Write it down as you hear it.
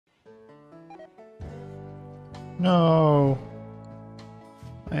No.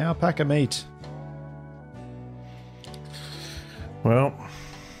 My alpaca meat. Well,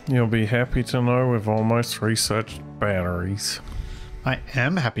 you'll be happy to know we've almost researched batteries. I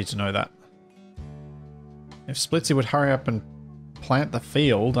am happy to know that. If Splitsy would hurry up and plant the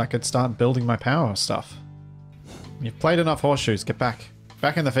field, I could start building my power stuff. You've played enough horseshoes. Get back.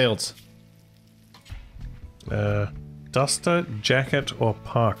 Back in the fields. Duster, jacket, or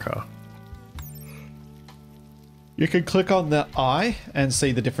parka? You can click on the eye and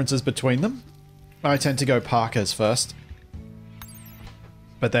see the differences between them. I tend to go parkas first.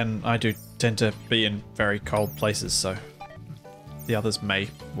 But then I do tend to be in very cold places, so the others may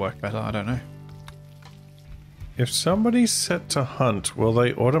work better, I don't know. If somebody's set to hunt, will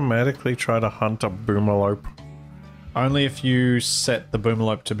they automatically try to hunt a boomalope? Only if you set the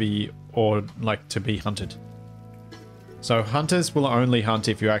boomalope to be, or like to be hunted. So hunters will only hunt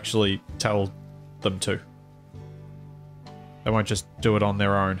if you actually tell them to. They won't just do it on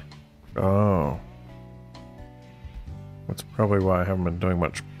their own. Oh. That's probably why I haven't been doing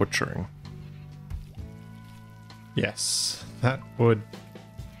much butchering. Yes, that would...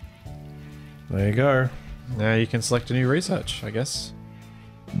 There you go. Now you can select a new research, I guess.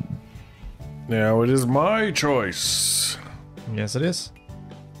 Now it is my choice. Yes, it is.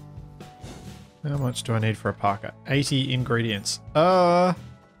 How much do I need for a parka? 80 ingredients. No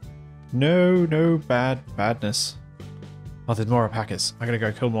badness. Oh, there's more alpacas. I gotta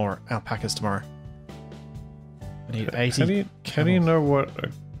go kill more alpacas tomorrow. I need 80. How do you know what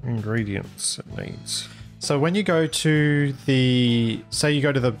ingredients it needs? So when you go to the... Say you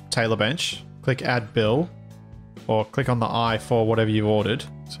go to the tailor bench, click add bill, or click on the eye for whatever you've ordered.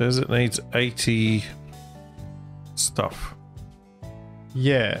 It says it needs 80 stuff.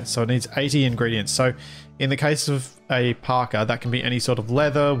 Yeah, so it needs 80 ingredients. So in the case of a parka, that can be any sort of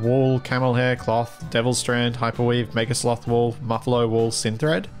leather, wool, camel hair, cloth, devil's strand, hyperweave, mega sloth wool, muffalo wool,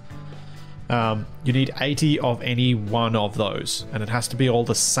 synthread. You need 80 of any one of those, and it has to be all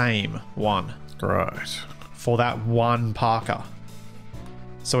the same one. Right. For that one parka.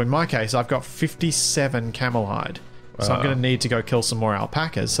 So in my case, I've got 57 camel hide. So I'm going to need to go kill some more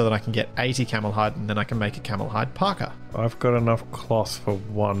alpacas so that I can get 80 camel hide, and then I can make a camel hide parka. I've got enough cloth for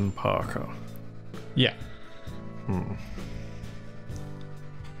one parka. Yeah. Can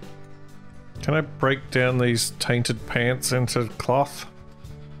I break down these tainted pants into cloth?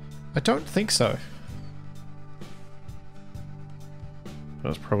 I don't think so.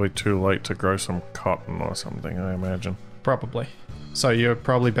 It's probably too late to grow some cotton or something, I imagine. Probably. So you're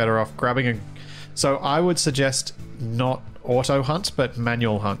probably better off grabbing a... So I would suggest not auto hunt, but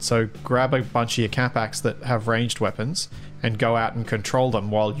manual hunt. So grab a bunch of your Capacs that have ranged weapons and go out and control them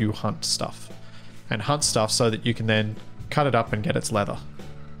while you hunt stuff. And hunt stuff so that you can then cut it up and get its leather.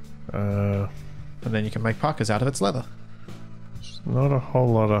 And then you can make parkas out of its leather. There's not a whole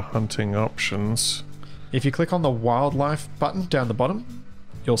lot of hunting options. If you click on the wildlife button down the bottom,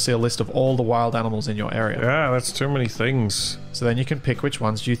 you'll see a list of all the wild animals in your area. Yeah, that's too many things. So then you can pick which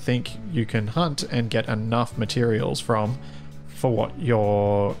ones you think you can hunt and get enough materials from for what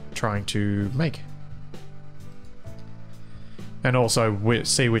you're trying to make. And also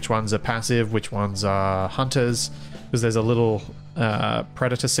see which ones are passive, which ones are hunters, because there's a little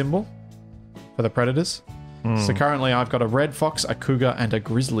predator symbol for the predators. So currently I've got a red fox, a cougar, and a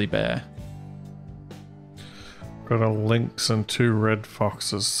grizzly bear. Got a lynx and 2 red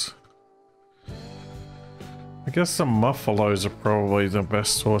foxes. I guess the muffalos are probably the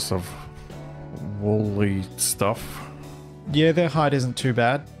best source of woolly stuff. Yeah, their hide isn't too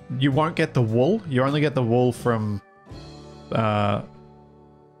bad. You won't get the wool. You only get the wool from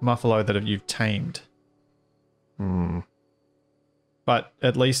muffalo that you've tamed. But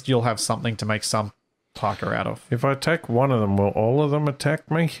at least you'll have something to make some parka out of. If I attack one of them, will all of them attack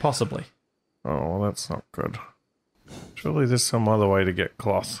me? Possibly. Oh, well, that's not good. Surely there's some other way to get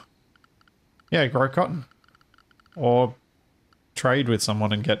cloth. Yeah, grow cotton. Or trade with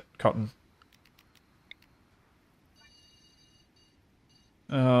someone and get cotton.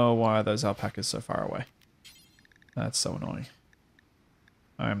 Oh, why are those alpacas so far away? That's so annoying.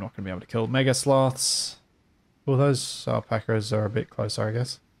 I am not going to be able to kill mega sloths. Well, those alpacas are a bit closer, I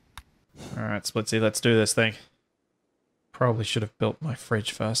guess. Alright, Splitsy, let's do this thing. Probably should have built my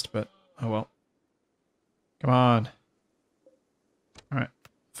fridge first, but oh well. Come on. Alright.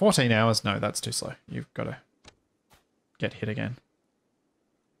 14 hours? No, that's too slow. You've got to get hit again.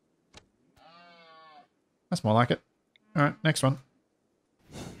 That's more like it. Alright, next one.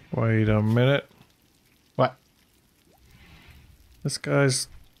 Wait a minute. What? This guy's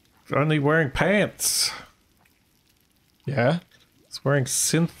only wearing pants. Yeah? He's wearing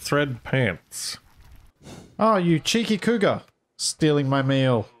synth thread pants. Oh, you cheeky cougar. Stealing my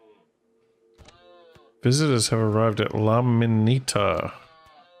meal. Visitors have arrived at La Minita.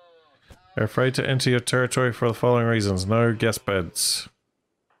 They're afraid to enter your territory for the following reasons. No guest beds.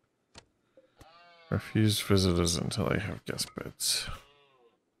 Refuse visitors until they have guest beds.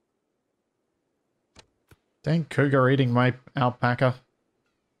 Dang cougar eating my alpaca.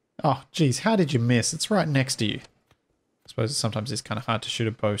 Oh, geez, how did you miss? It's right next to you. I suppose sometimes it's kind of hard to shoot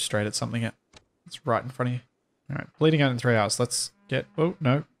a bow straight at something that's right in front of you. Alright, bleeding out in 3 hours. Let's get... Oh,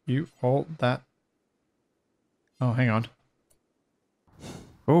 no. You hold that. Oh, hang on.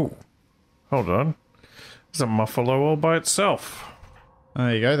 Oh, hold on. There's a muffalo all by itself.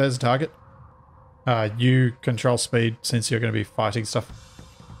 There you go, there's a target. You control speed since you're going to be fighting stuff.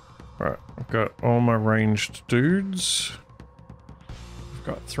 Right, I've got all my ranged dudes. I've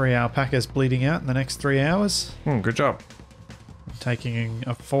got 3 alpacas bleeding out in the next 3 hours. Good job. I'm taking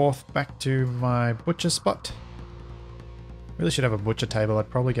a 4th back to my butcher spot. Really should have a butcher table.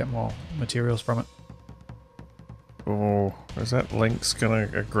 I'd probably get more materials from it. Oh, is that lynx gonna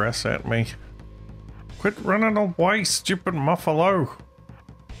aggress at me? Quit running away, stupid muffalo!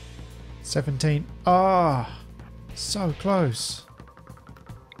 17. Ah, so close.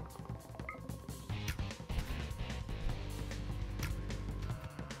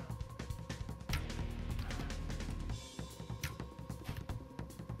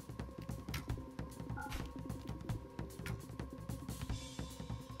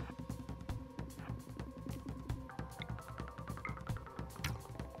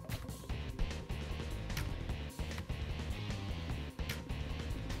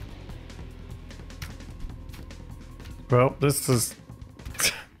 Well, this is...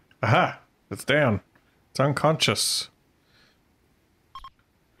 Aha! It's down. It's unconscious.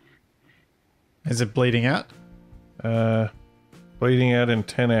 Is it bleeding out? Bleeding out in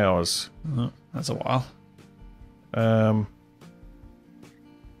 10 hours. Oh, that's a while.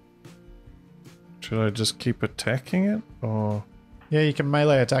 Should I just keep attacking it, or...? Yeah, you can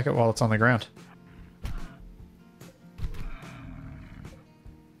melee attack it while it's on the ground.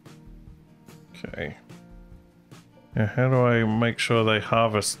 Okay. Now, how do I make sure they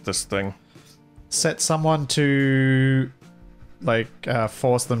harvest this thing? Set someone to, like,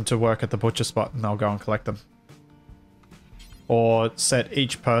 force them to work at the butcher spot and they'll go and collect them. Or set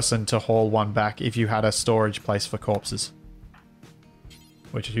each person to haul one back if you had a storage place for corpses.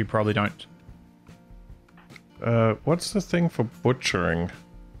 Which you probably don't. What's the thing for butchering?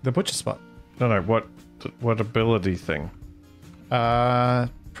 The butcher spot. No, what ability thing?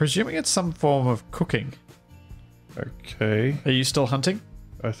 Presuming it's some form of cooking. Okay. Are you still hunting?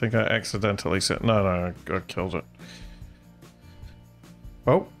 I think I accidentally said... No, I killed it.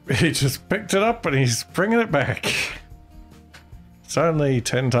 Oh, he just picked it up and he's bringing it back. It's only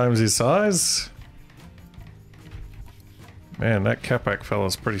 10 times his size. Man, that Capac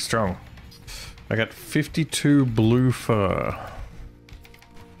fella's pretty strong. I got 52 blue fur.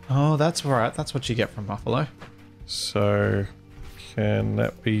 Oh, that's right. That's what you get from buffalo. So, can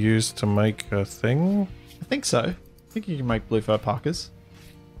that be used to make a thing? I think so. I think you can make blue fur parkas.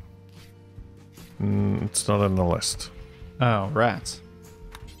 It's not in the list. Oh, rats.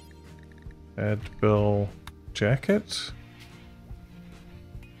 Add bill jacket?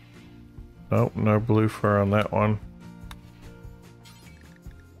 Nope, no blue fur on that one.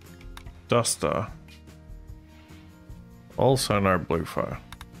 Duster. Also no blue fur.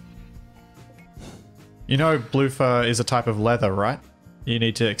 You know blue fur is a type of leather, right? You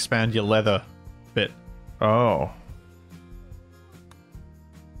need to expand your leather bit. Oh.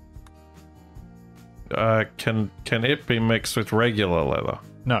 Can it be mixed with regular leather?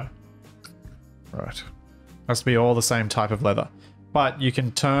 No. Right. Has to be all the same type of leather. But you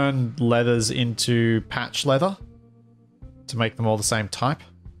can turn leathers into patch leather to make them all the same type.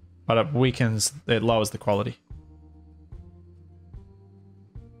 But it lowers the quality.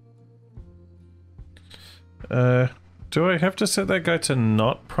 Do I have to set that guy to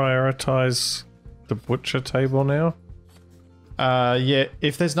not prioritize the butcher table now? Yeah,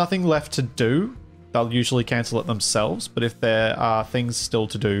 if there's nothing left to do, they'll usually cancel it themselves. But if there are things still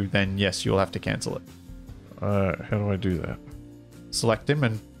to do, then yes, you'll have to cancel it. How do I do that? Select him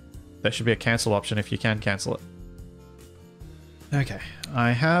and there should be a cancel option if you can cancel it. Okay,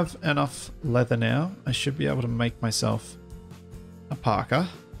 I have enough leather now. I should be able to make myself a parka.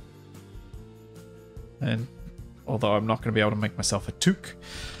 And although I'm not going to be able to make myself a toque,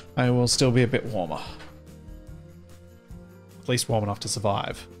 I will still be a bit warmer. At least warm enough to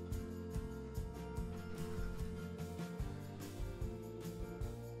survive.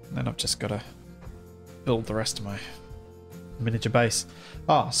 And then I've just got to build the rest of my miniature base.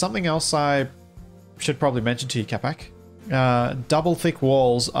 Oh, something else I should probably mention to you, Capac. Double thick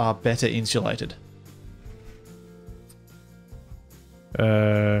walls are better insulated.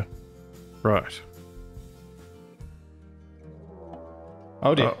 Right.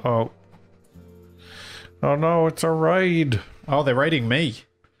 Oh dear. Oh no, it's a raid. Oh, they're raiding me.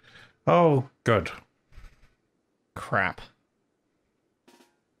 Oh, good. Crap.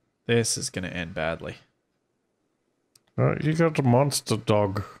 This is going to end badly. You got a monster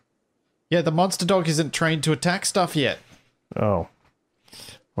dog. Yeah, the monster dog isn't trained to attack stuff yet. Oh.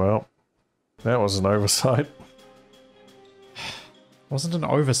 Well, that was an oversight. Wasn't an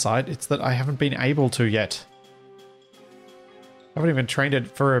oversight, it's that I haven't been able to yet. I haven't even trained it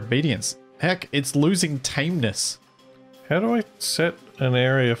for obedience. Heck, it's losing tameness. How do I set an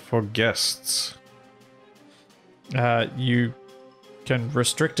area for guests? You can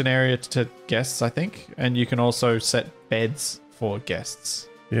restrict an area to guests, I think, and you can also set beds for guests.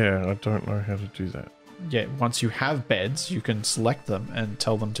 Yeah, I don't know how to do that. Yeah, once you have beds, you can select them and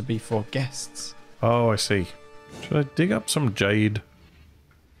tell them to be for guests. Oh, I see. Should I dig up some jade?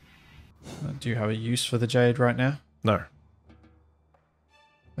 Do you have a use for the jade right now? No.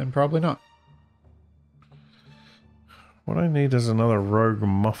 Then probably not. What I need is another rogue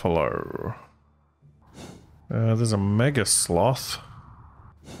muffalo. There's a mega sloth.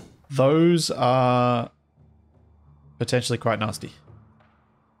 Those are potentially quite nasty.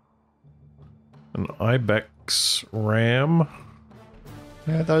 An ibex ram.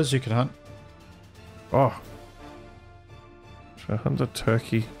 Yeah, those you can hunt. Oh. Should I hunt the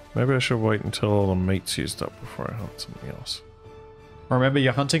turkey? Maybe I should wait until all the meat's used up before I hunt something else. Remember,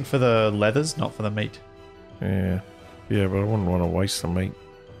 you're hunting for the leathers, not for the meat. Yeah. Yeah, but I wouldn't want to waste the meat.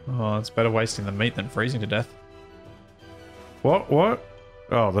 Oh, it's better wasting the meat than freezing to death. What? What?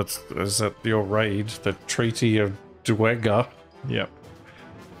 Oh, is that your raid? The Treaty of Uuugggg? Yep.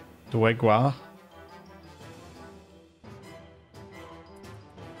 Uuugggg.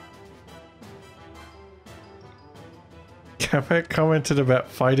 Capac commented about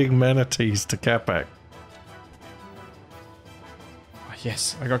fighting manatees to Capac. Oh,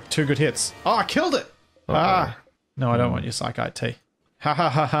 yes, I got 2 good hits. Oh, I killed it! Ah! No, I don't want your Psych IT. Ha ha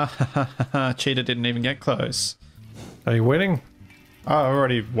ha ha ha ha ha. Cheetah didn't even get close. Are you winning? Oh, I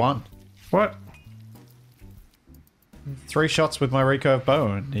already won. What? 3 shots with my recurve bow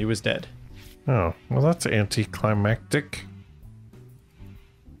and he was dead. Oh, well that's anticlimactic.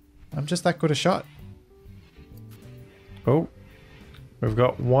 I'm just that good a shot. Oh, we've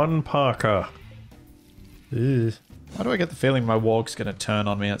got 1 Parker. Ugh. Why do I get the feeling my warg's going to turn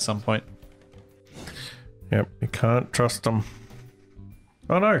on me at some point? Yep, you can't trust them.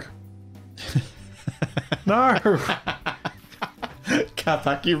 Oh no! No!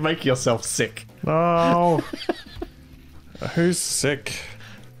 Capac, you make yourself sick. No! Who's sick?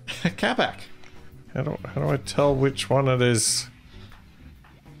 Capac. How do I tell which one it is?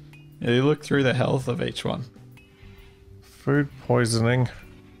 Yeah, you look through the health of each one. Food poisoning.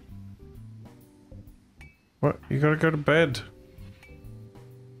 What? You gotta go to bed.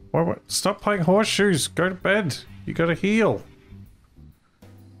 What? Stop playing horseshoes. Go to bed. You gotta heal.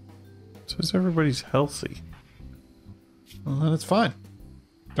 Says everybody's healthy. Well, then it's fine.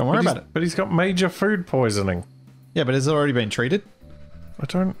 Don't worry about it. But he's got major food poisoning. Yeah, but has it already been treated? I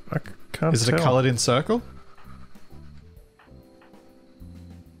can't Is it tell. a coloured in circle?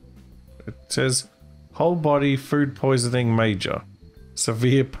 It says whole body food poisoning major.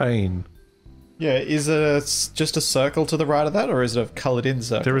 Severe pain. Yeah, is it just a circle to the right of that, or is it a coloured in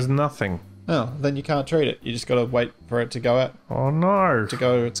circle? There is nothing. Oh, then you can't treat it. You just got to wait for it to go out, Oh no. to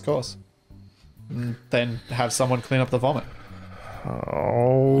go its course. And then have someone clean up the vomit.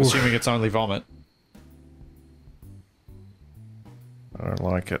 Oh. Assuming it's only vomit. I don't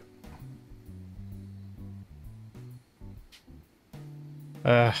like it.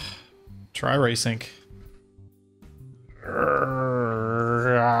 Try resync.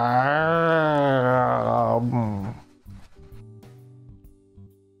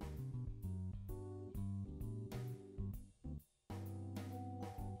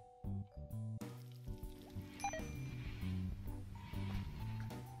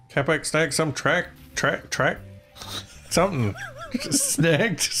 Capac snagged some track, something.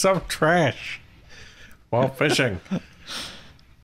 Snagged some trash while fishing.